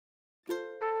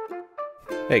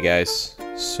Hey guys,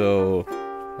 so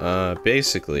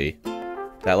basically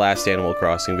that last Animal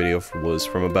Crossing video was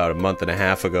from about a month and a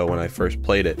half ago when I first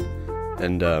played it,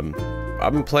 and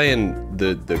I've been playing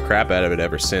the crap out of it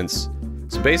ever since.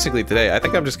 So basically today I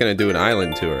think I'm just gonna do an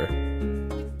island tour.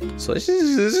 So let's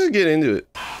just get into it.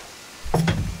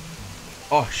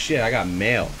 Oh shit, I got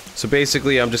mail. So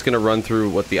basically I'm just gonna run through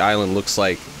what the island looks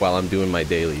like while I'm doing my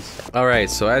dailies. Alright,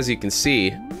 so as you can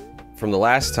see from the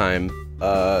last time,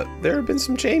 there have been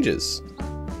some changes.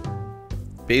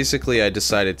 Basically, I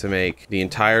decided to make the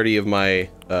entirety of my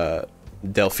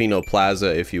Delfino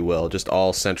Plaza, if you will, just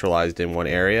all centralized in one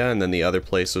area, and then the other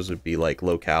places would be like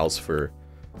locales for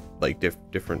like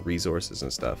different resources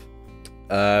and stuff.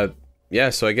 Yeah,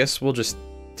 so I guess we'll just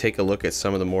take a look at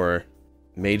some of the more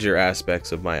major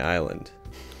aspects of my island.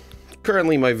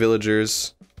 Currently, my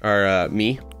villagers are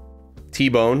me,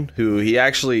 T-Bone, who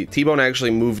T-Bone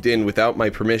actually moved in without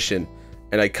my permission,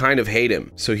 and I kind of hate him,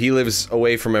 so he lives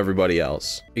away from everybody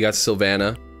else. We got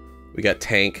Sylvana, we got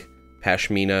Tank,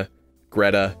 Pashmina,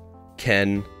 Greta,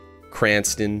 Ken,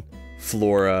 Cranston,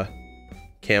 Flora,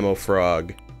 Camo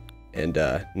Frog, and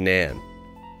Nan.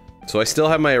 So I still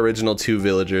have my original 2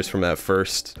 villagers from that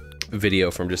first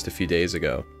video from just a few days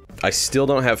ago. I still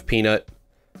don't have Peanut.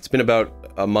 It's been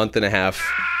about a month and a half,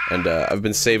 and I've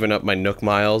been saving up my Nook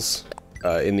miles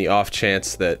in the off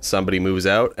chance that somebody moves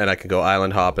out and I can go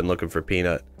island hopping looking for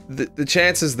Peanut. The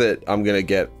chances that I'm gonna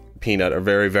get Peanut are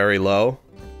very, very low,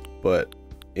 but,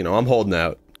 you know, I'm holding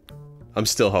out. I'm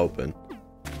still hoping.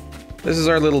 This is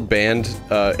our little band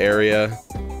area.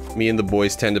 Me and the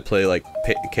boys tend to play, like,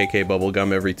 KK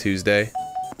Bubblegum every Tuesday.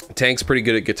 Tank's pretty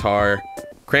good at guitar.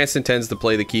 Cranston tends to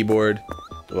play the keyboard.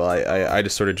 Well, I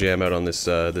just sort of jam out on this,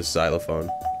 this xylophone.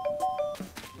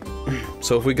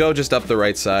 So if we go just up the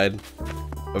right side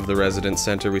of the residence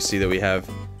center, we see that we have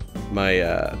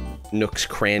my Nook's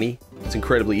Cranny. It's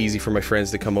incredibly easy for my friends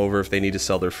to come over if they need to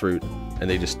sell their fruit, and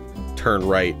they just turn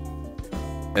right,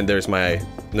 and there's my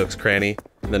Nook's Cranny.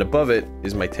 And then above it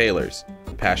is my tailor's.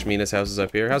 Pashmina's house is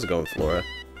up here. How's it going, Flora?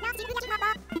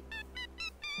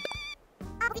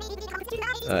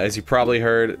 As you probably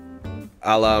heard,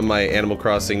 a la my Animal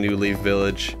Crossing New Leaf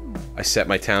Village, I set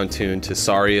my town tune to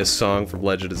Saria's song from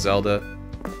Legend of Zelda.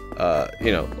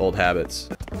 You know, old habits.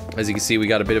 As you can see, we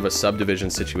got a bit of a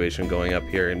subdivision situation going up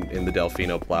here in the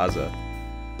Delfino Plaza.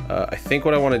 I think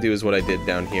what I want to do is what I did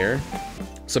down here.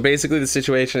 So basically the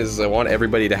situation is I want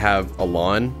everybody to have a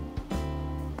lawn.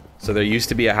 So there used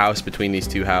to be a house between these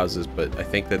 2 houses, but I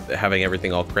think that having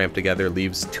everything all cramped together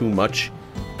leaves too much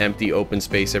empty open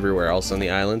space everywhere else on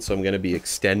the island, so I'm going to be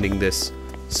extending this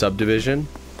subdivision.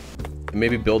 And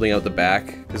maybe building out the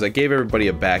back, because I gave everybody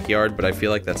a backyard, but I feel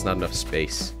like that's not enough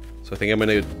space. So I think I'm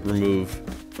going to remove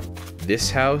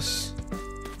this house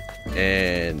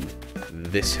and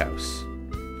this house,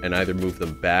 and either move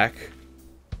them back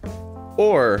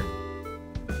or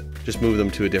just move them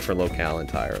to a different locale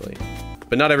entirely.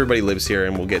 But not everybody lives here,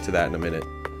 and we'll get to that in a minute.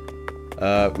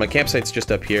 My campsite's just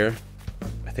up here.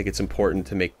 I think it's important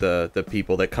to make the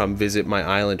people that come visit my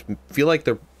island feel like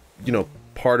they're, you know,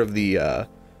 part of the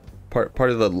part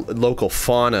of the local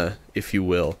fauna, if you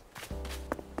will.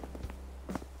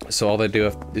 So all they do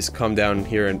is come down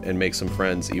here and make some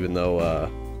friends, even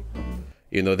though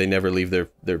they never leave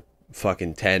their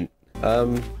fucking tent.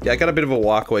 Yeah, I got a bit of a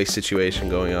walkway situation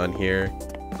going on here.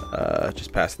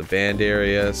 Just past the band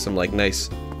area, some like nice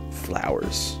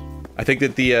flowers. I think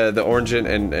that the orange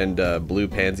and blue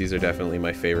pansies are definitely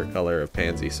my favorite color of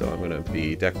pansy, so I'm gonna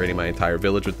be decorating my entire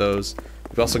village with those.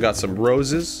 We've also got some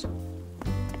roses,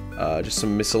 just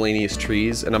some miscellaneous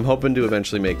trees, and I'm hoping to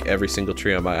eventually make every single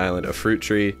tree on my island a fruit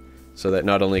tree, so that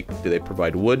not only do they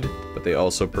provide wood, but they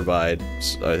also provide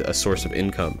a source of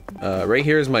income. Right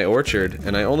here is my orchard,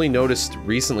 and I only noticed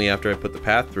recently after I put the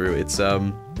path through, it's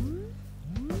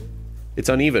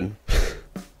uneven.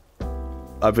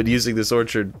 I've been using this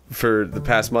orchard for the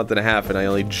past month and a half, and I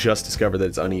only just discovered that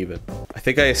it's uneven. I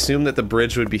think I assumed that the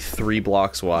bridge would be 3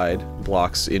 blocks wide,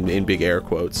 blocks in big air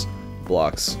quotes,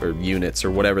 blocks or units or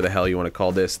whatever the hell you want to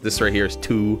call this. This right here is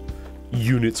 2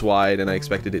 units wide, and I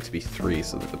expected it to be 3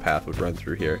 so that the path would run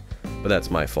through here. But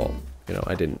that's my fault. You know,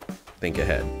 I didn't think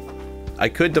ahead. I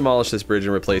could demolish this bridge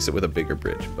and replace it with a bigger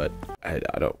bridge, but I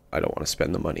don't want to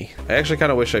spend the money. I actually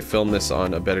kind of wish I filmed this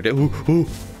on a better day. Ooh.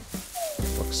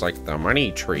 Looks like the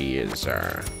money tree is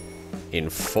in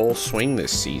full swing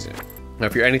this season. Now,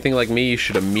 if you're anything like me, you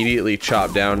should immediately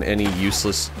chop down any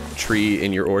useless tree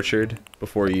in your orchard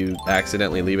before you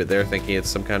accidentally leave it there thinking it's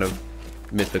some kind of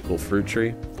mythical fruit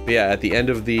tree. But yeah, at the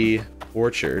end of the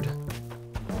orchard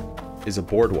is a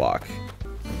boardwalk.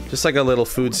 Just like a little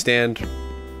food stand.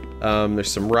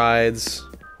 There's some rides.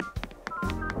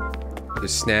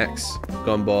 There's snacks,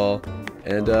 gumball,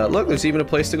 and look, there's even a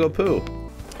place to go poo.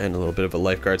 And a little bit of a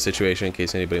lifeguard situation in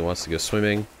case anybody wants to go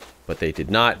swimming, but they did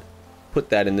not put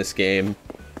that in this game.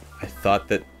 I thought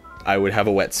that I would have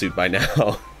a wetsuit by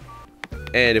now.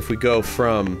 And if we go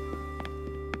from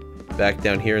back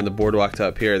down here in the boardwalk to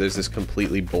up here, there's this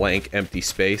completely blank, empty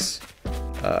space.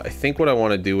 I think what I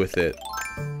want to do with it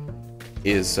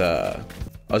is, I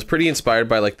was pretty inspired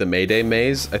by like the Mayday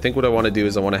maze. I think what I want to do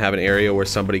is I want to have an area where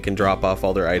somebody can drop off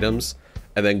all their items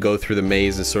and then go through the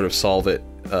maze and sort of solve it,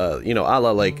 you know, a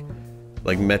la like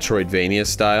Metroidvania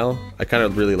style. I kind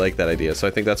of really like that idea, so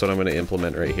I think that's what I'm going to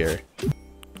implement right here.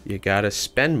 You gotta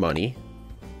spend money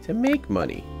to make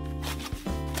money.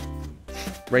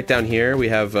 Right down here we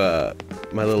have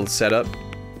my little setup.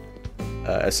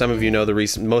 As some of you know, the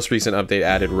most recent update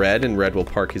added Red, and Red will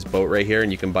park his boat right here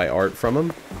and you can buy art from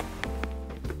him.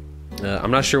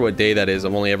 I'm not sure what day that is,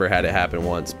 I've only ever had it happen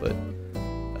once, but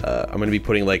I'm gonna be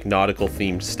putting like nautical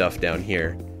themed stuff down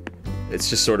here. It's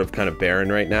just sort of kind of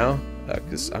barren right now,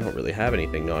 because I don't really have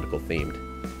anything nautical themed.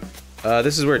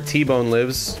 This is where T-Bone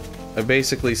lives. I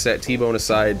basically set T-Bone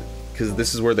aside because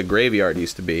this is where the graveyard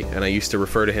used to be, and I used to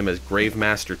refer to him as Grave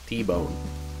Master T-Bone.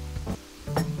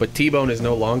 But T-Bone is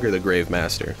no longer the Grave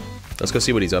Master. Let's go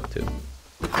see what he's up to.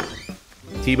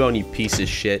 T-Bone, you piece of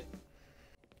shit.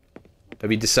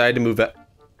 Have you decided to move out?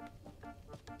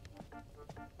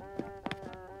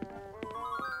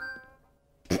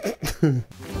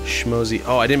 Schmozy.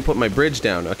 Oh, I didn't put my bridge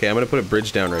down. Okay, I'm gonna put a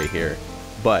bridge down right here.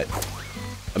 But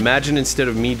imagine instead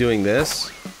of me doing this,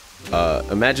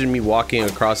 imagine me walking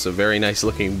across a very nice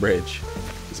looking bridge.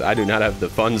 Because I do not have the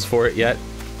funds for it yet.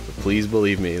 But please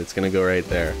believe me, it's gonna go right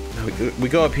there. We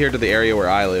go up here to the area where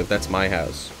I live. That's my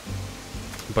house.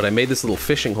 But I made this little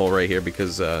fishing hole right here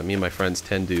because me and my friends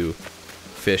tend to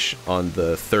fish on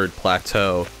the third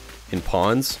plateau in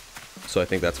ponds. So I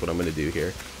think that's what I'm gonna do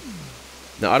here.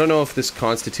 Now I don't know if this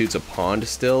constitutes a pond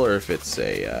still, or if it's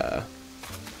a,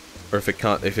 or if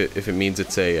it means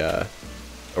it's a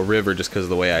river just because of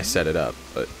the way I set it up.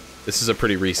 But this is a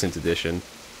pretty recent addition,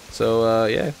 so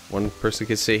yeah, one person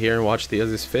can sit here and watch the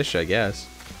others fish, I guess.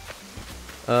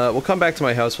 We'll come back to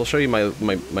my house. We'll show you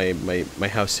my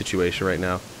house situation right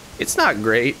now. It's not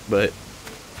great, but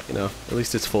you know, at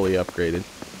least it's fully upgraded.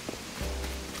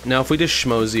 Now, if we just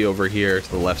schmosey over here to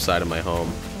the left side of my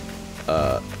home,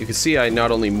 you can see I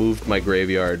not only moved my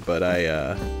graveyard, but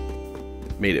I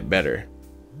made it better.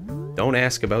 Don't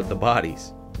ask about the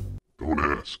bodies. Don't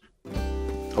ask.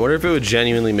 I wonder if it would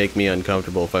genuinely make me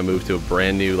uncomfortable if I moved to a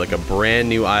brand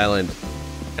new island,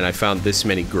 and I found this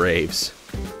many graves.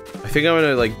 I think I'm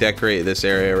gonna like decorate this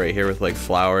area right here with like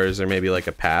flowers or maybe like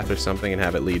a path or something and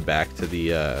have it lead back to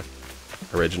the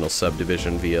original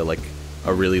subdivision via like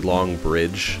a really long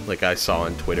bridge like I saw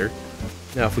on Twitter.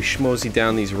 Now if we schmosey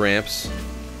down these ramps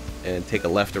and take a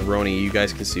left of Roni, you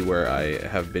guys can see where I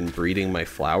have been breeding my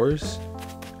flowers.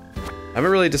 I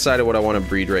haven't really decided what I want to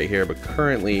breed right here, but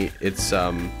currently it's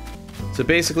so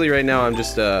basically right now I'm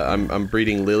just I'm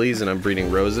breeding lilies and I'm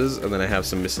breeding roses, and then I have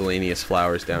some miscellaneous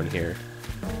flowers down here.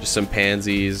 Just some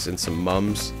pansies and some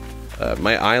mums.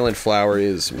 My island flower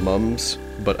is mums,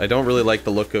 but I don't really like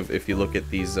the look of, if you look at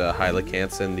these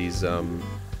hylocanths and these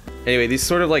anyway, these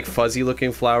sort of like fuzzy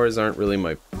looking flowers aren't really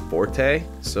my forte,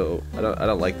 so I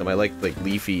don't like them. I like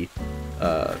leafy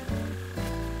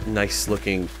nice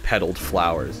looking petaled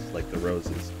flowers like the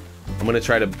roses. I'm gonna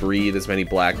try to breed as many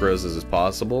black roses as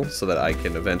possible so that I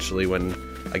can eventually, when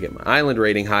I get my island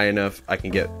rating high enough, I can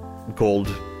get gold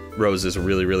roses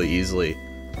really easily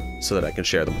so that I can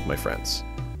share them with my friends.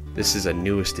 This is a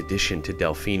newest addition to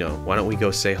Delfino. Why don't we go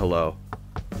say hello?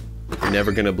 You're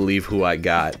never gonna believe who I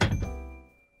got.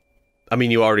 I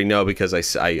mean, you already know because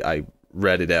I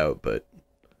read it out, but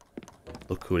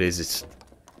look who it is.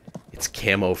 It's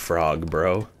Camo Frog,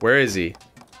 bro. Where is he?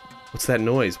 What's that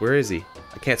noise? Where is he?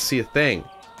 I can't see a thing.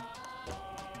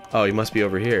 Oh, he must be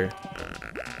over here.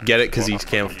 Get it? Because he's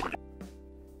camo.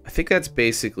 I think that's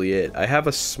basically it. I have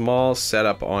a small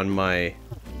setup on my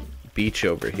beach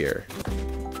over here.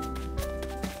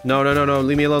 No.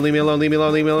 Leave me alone, leave me alone, leave me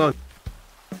alone, leave me alone.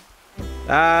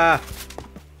 Ah!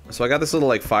 So I got this little,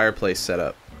 like, fireplace set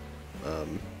up.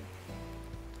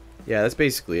 Yeah, that's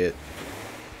basically it.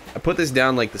 I put this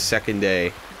down, like, the second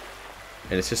day.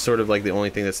 And it's just sort of, like, the only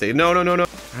thing that stayed. No.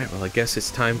 Alright, well, I guess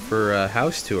it's time for a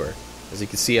house tour. As you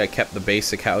can see, I kept the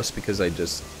basic house because I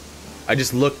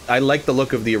like the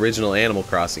look of the original Animal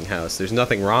Crossing house. There's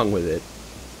nothing wrong with it.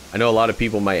 I know a lot of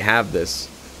people might have this,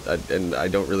 and I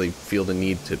don't really feel the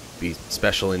need to be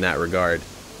special in that regard.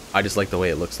 I just like the way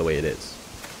it looks the way it is.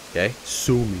 Okay?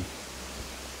 Sue me.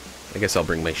 I guess I'll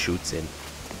bring my shoots in.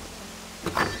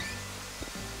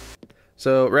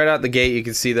 So right out the gate, you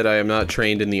can see that I am not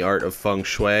trained in the art of feng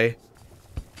shui.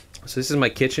 So this is my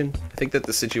kitchen. I think that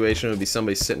the situation would be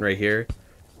somebody sitting right here,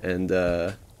 and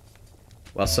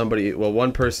while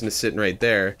one person is sitting right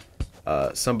there,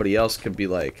 somebody else could be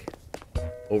like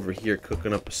over here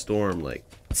cooking up a storm, like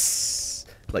tss,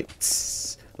 like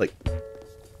tss, like.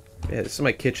 Yeah, this is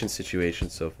my kitchen situation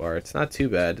so far. It's not too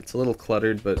bad. It's a little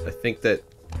cluttered, but I think that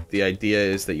the idea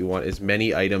is that you want as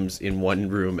many items in one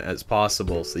room as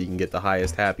possible so you can get the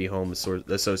highest Happy Home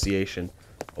Association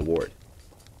award.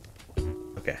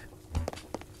 Okay.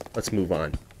 Let's move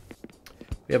on.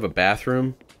 We have a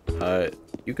bathroom.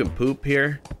 You can poop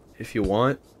here if you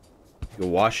want. You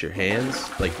can wash your hands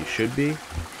like you should be.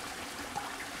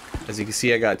 As you can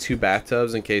see, I got 2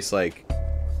 bathtubs in case, like,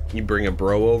 you bring a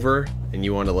bro over and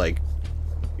you want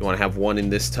to have one in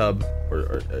this tub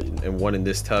and one in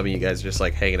this tub, and you guys are just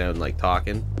like hanging out and like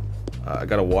talking. I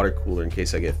got a water cooler in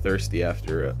case I get thirsty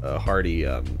after a hearty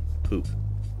poop.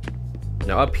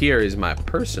 Now up here is my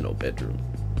personal bedroom.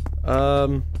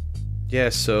 Yeah,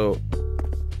 so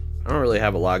I don't really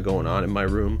have a lot going on in my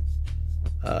room.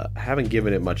 I haven't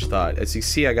given it much thought. As you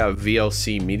see, I got a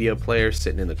VLC media player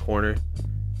sitting in the corner,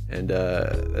 and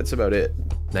that's about it.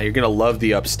 Now you're gonna love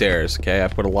the upstairs, okay? I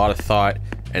put a lot of thought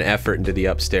and effort into the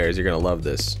upstairs. You're gonna love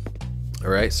this.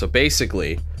 Alright, so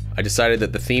basically, I decided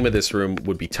that the theme of this room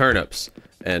would be turnips.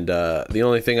 And the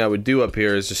only thing I would do up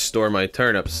here is just store my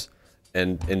turnips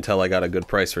until I got a good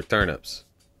price for turnips.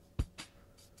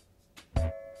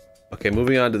 Okay,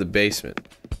 moving on to the basement.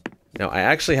 Now, I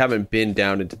actually haven't been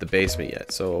down into the basement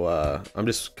yet, so I'm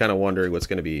just kind of wondering what's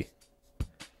gonna be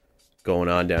going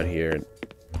on down here.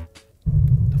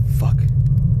 The fuck?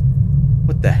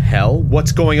 What the hell?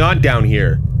 What's going on down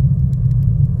here?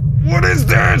 What is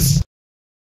this?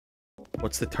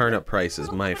 What's the turnip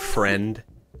prices, my friend?